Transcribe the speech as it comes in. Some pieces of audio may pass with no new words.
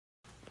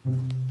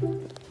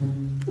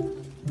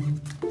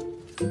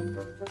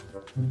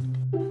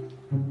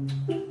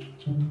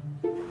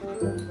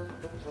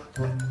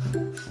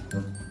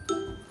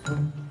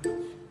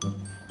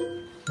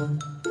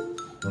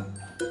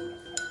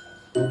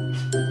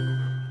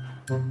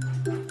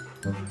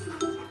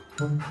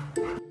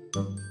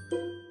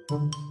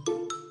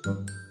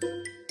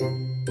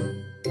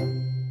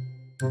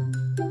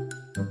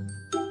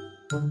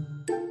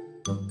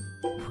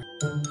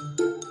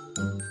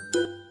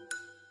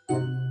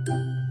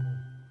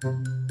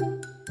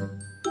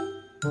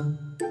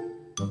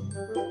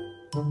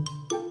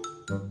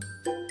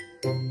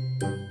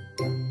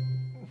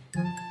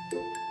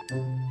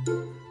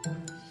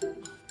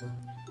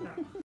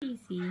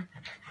Easy.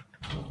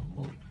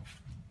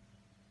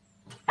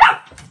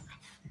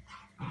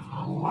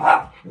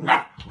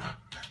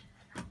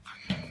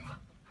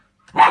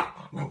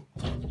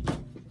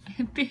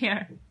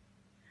 Bear.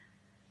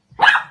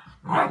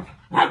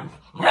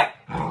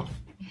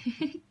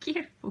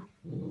 Careful.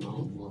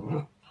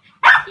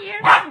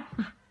 Careful.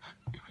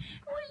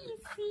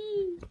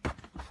 Easy.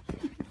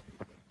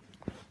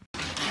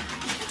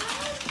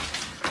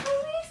 Who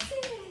is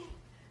it?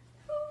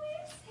 Who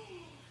is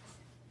it?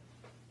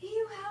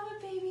 You have a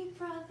baby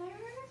brother?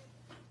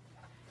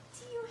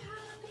 Do you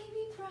have a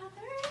baby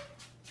brother?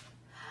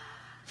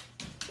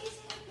 Is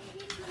it a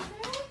baby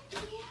brother?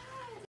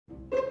 Yes.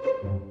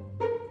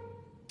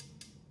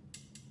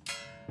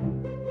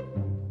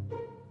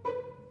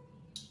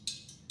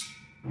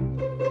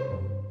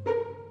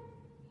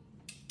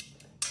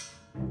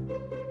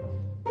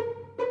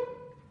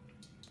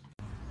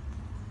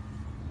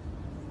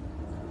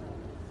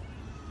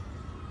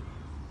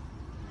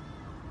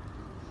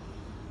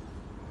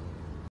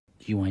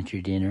 Do you want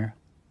your dinner?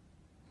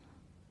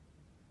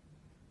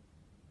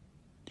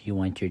 Do you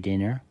want your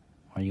dinner?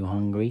 Are you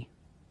hungry?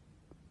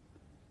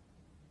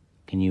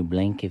 Can you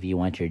blink if you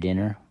want your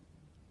dinner?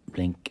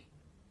 Blink.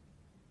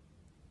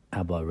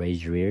 How about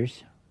raise your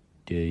ears?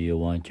 Do you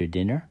want your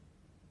dinner?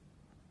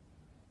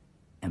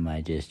 Am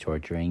I just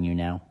torturing you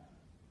now?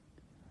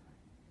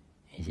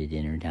 Is it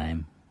dinner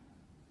time?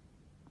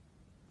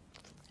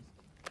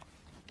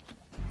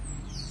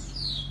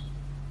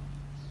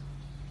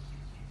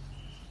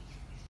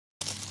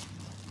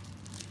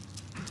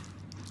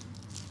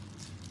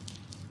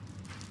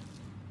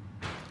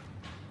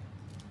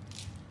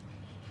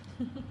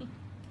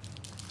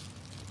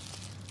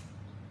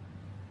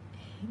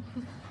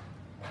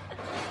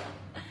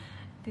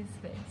 This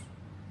face.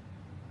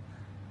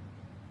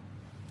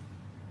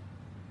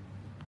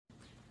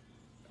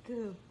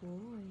 Good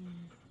boy.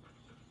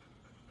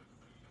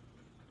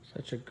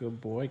 Such a good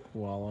boy,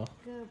 koala.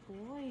 Good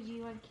boy. Do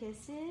you want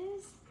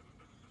kisses?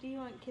 Do you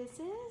want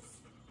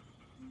kisses?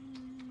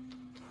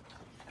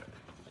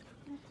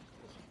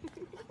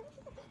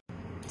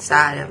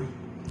 Sara,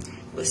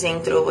 você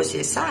entrou,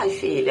 você sai,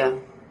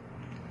 filha?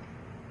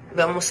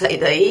 Vamos sair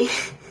daí?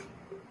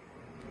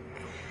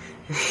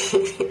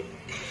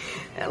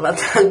 Ela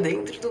tá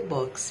dentro do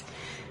box.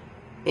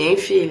 Hein,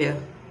 filha?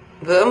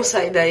 Vamos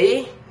sair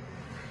daí?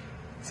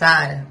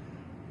 Sara,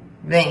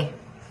 vem.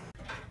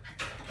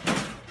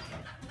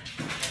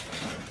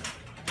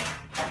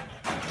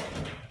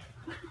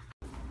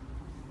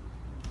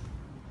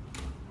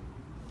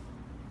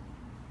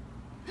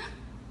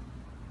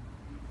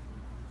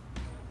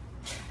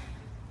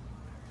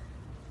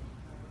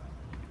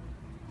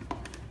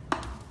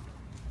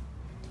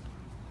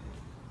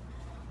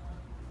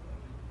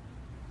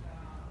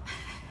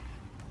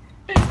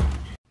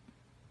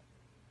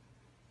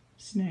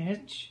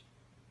 Snitch.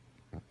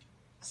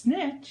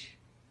 Snitch.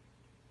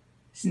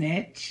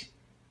 Snitch.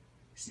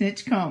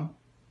 Snitch, come.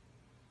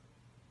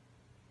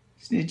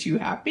 Snitch, you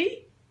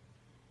happy?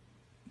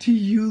 Do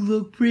you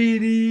look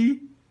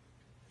pretty?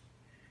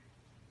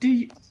 Do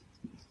you...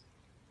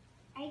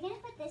 Are you gonna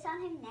put this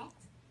on him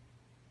next?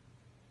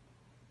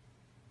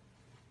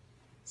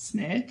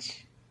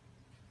 Snitch?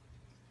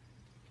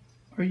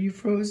 Are you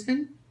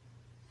frozen?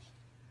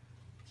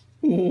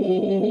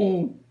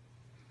 Oh,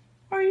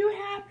 are you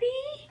happy?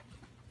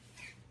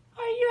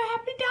 Are you a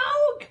happy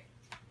dog?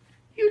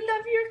 You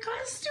love your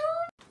costume?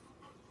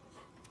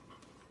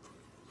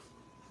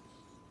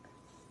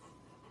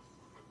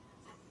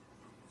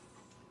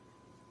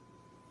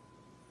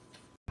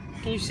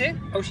 Can you sit?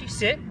 Oh, she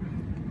sit.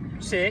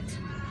 Sit.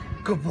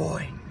 Good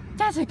boy.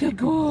 That's a good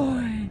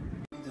boy.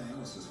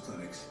 Dialysis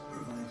clinics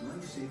provide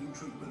life-saving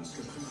treatments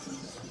to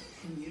patients.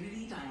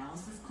 Community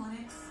dialysis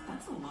clinics?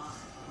 That's a lot.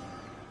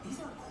 These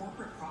are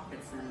corporate profit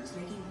firms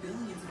making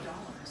billions of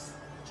dollars.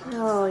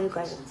 Oh, you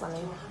guys are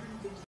funny.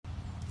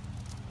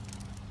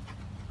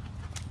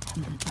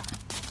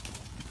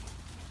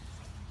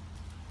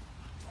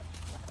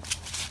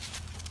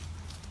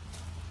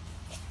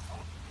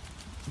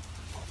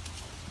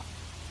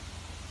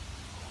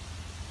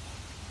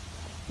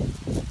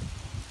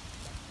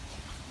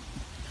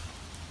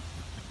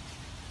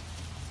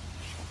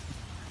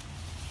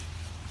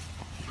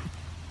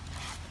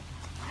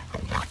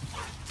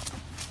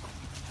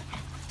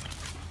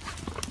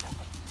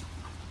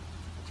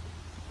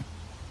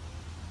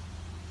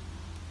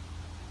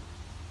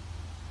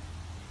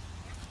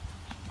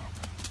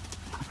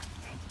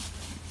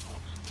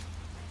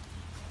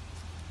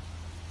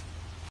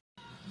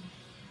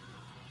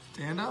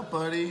 Stand up,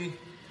 buddy.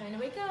 Time to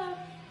wake up.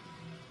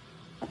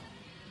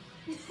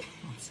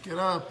 Let's get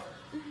up.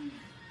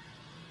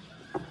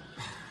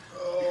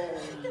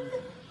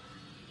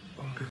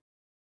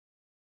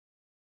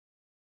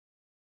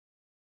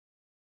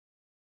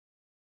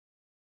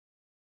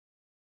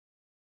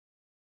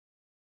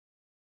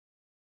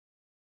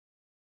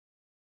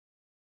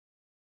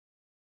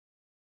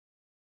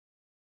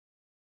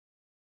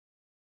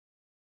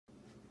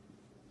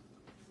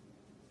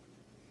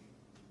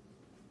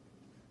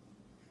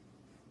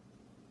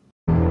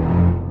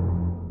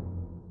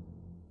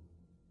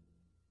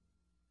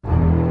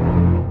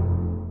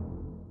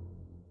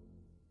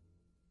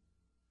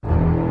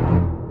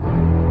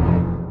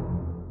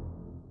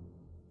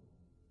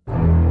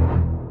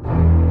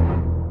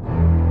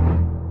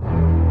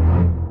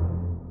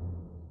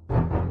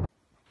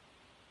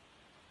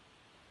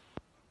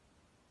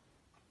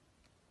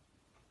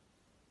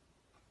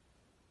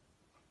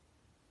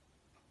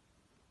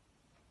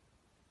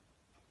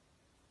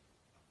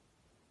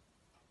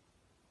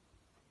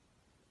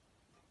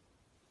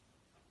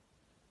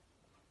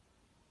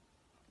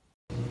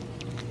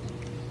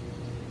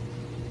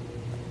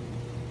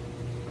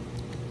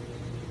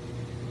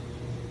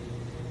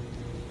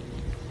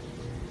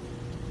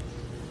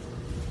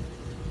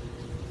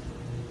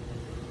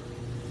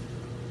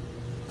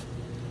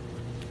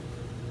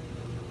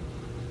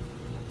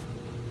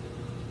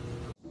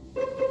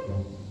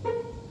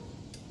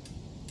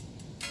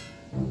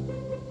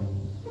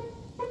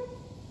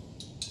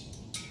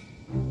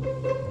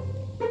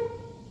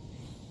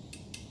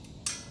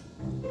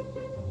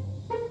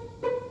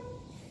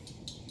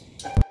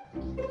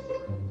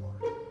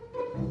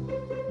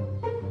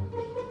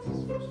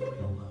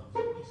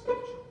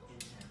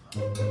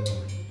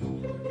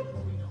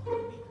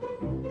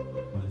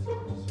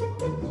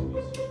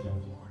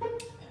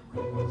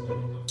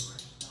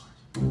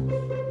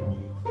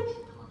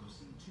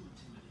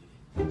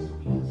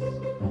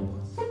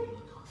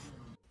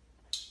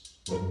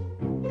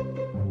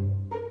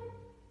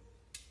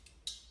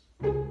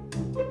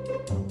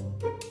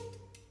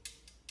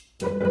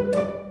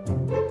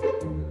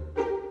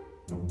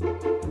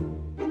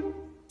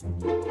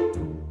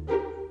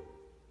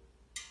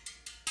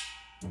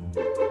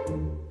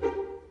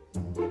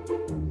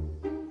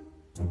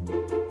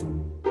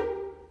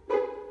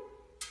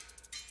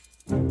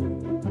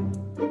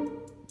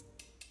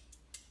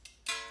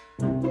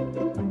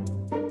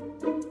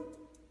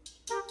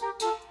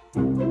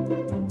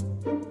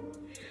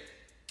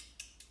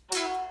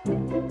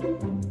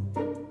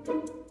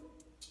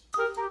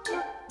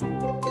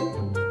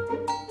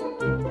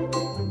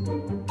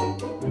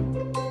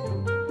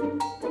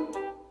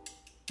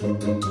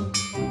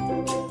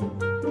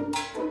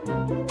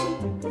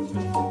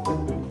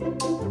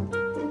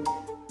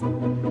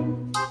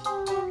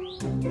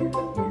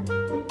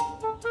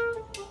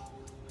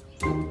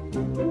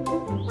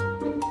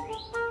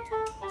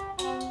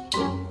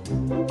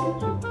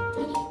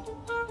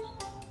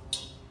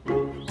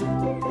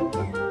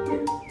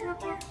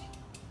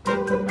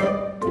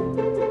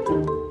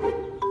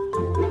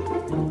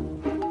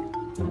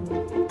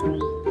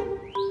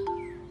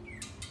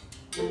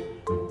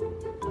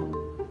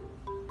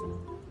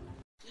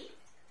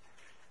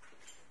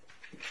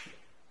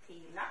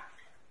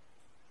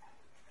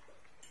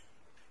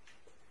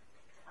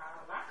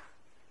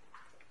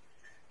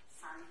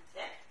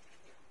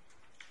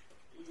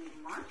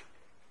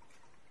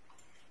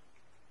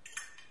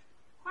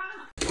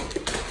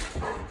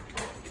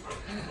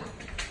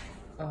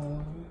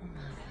 Oh.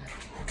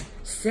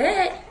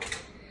 Sit.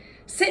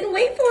 Sit and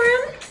wait for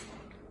him.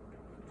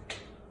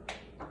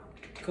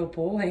 Good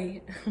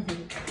boy.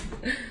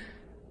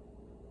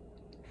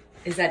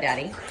 Is that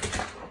Daddy?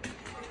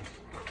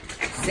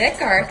 Sit,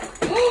 Garth.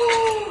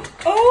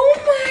 Oh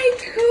my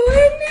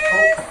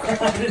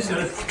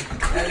goodness!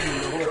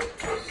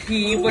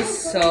 He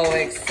was so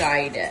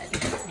excited.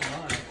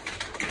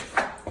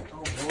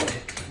 Oh boy.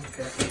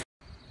 Okay.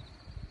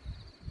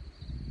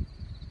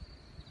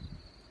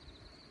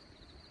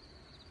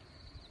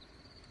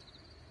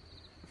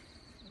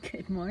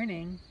 Good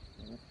morning.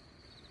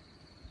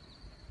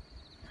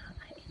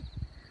 Hi.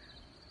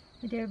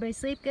 Did everybody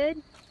sleep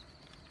good?